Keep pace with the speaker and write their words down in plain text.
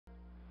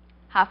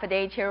Half a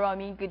day,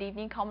 Cherami. Good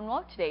evening,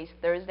 Commonwealth. Today is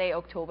Thursday,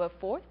 October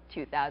 4th,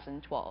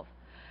 2012.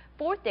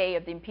 Fourth day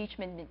of the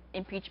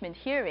impeachment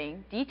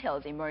hearing,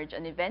 details emerge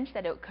on events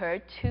that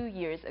occurred 2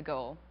 years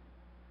ago.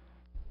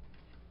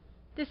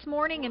 This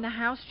morning in the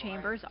House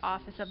chambers,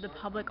 Office of the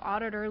Public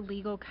Auditor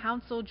Legal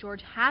Counsel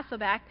George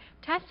Hasselbeck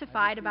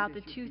testified about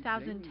the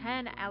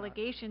 2010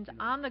 allegations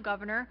on the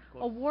governor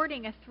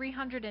awarding a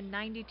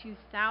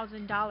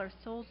 $392,000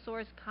 sole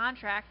source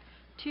contract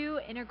to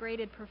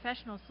Integrated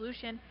Professional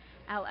Solution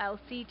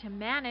LLC to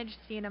manage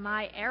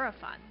CNMI-era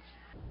funds.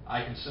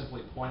 I can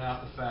simply point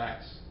out the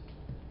facts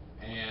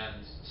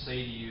and say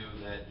to you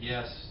that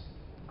yes,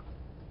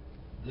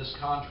 this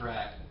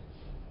contract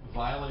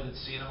violated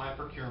CNMI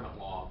procurement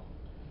law.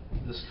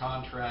 This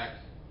contract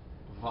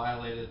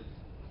violated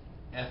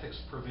ethics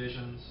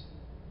provisions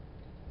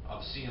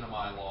of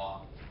CNMI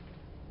law,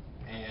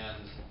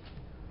 and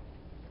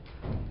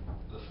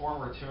the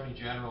former Attorney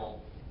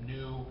General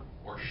knew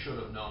or should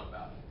have known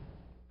about it.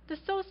 The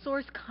sole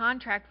source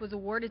contract was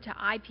awarded to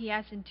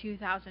IPS in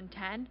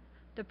 2010.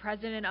 The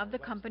president of the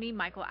company,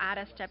 Michael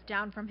Atta, stepped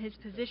down from his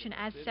position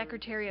as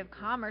Secretary of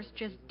Commerce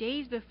just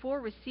days before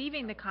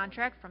receiving the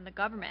contract from the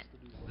government.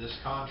 This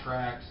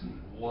contract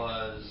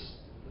was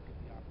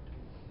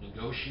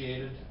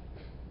negotiated,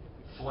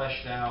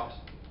 fleshed out,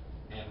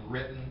 and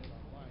written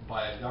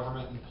by a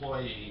government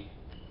employee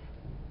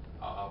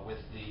with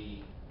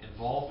the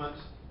involvement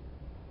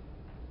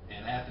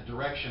and at the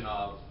direction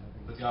of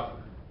the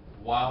governor,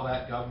 while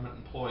that government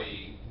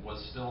employee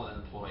was still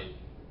an employee.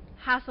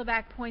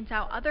 Hasselbeck points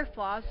out other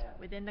flaws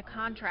within the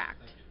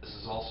contract. This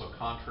is also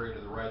contrary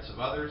to the rights of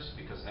others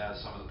because,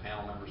 as some of the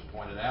panel members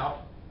pointed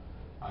out,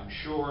 I'm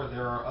sure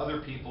there are other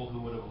people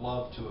who would have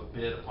loved to have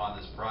bid upon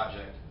this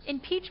project.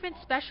 Impeachment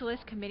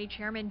Specialist Committee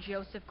Chairman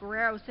Joseph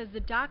Guerrero says the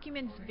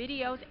documents,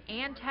 videos,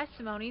 and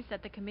testimonies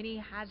that the committee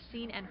has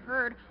seen and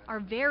heard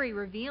are very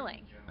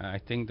revealing. I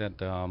think that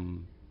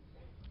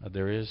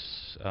there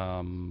is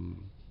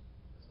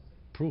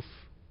proof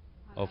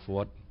of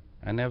what,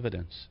 and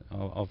evidence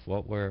of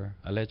what we're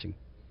alleging.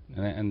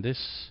 And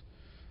this,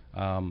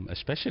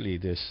 especially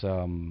this,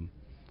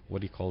 what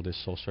do you call this,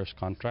 sole source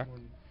contract?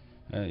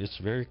 It's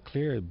very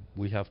clear.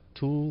 We have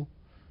two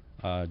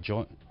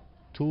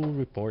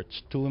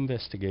reports, two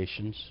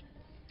investigations,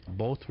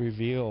 both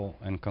reveal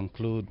and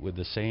conclude with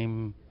the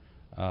same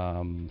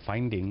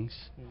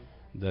findings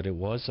that it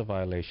was a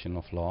violation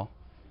of law.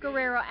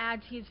 Guerrero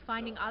adds he is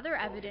finding other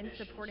evidence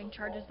supporting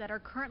charges that are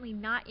currently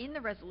not in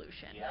the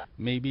resolution.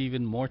 Maybe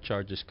even more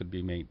charges could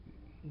be made,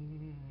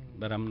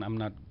 but I'm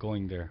not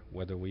going there,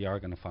 whether we are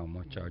going to find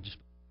more charges.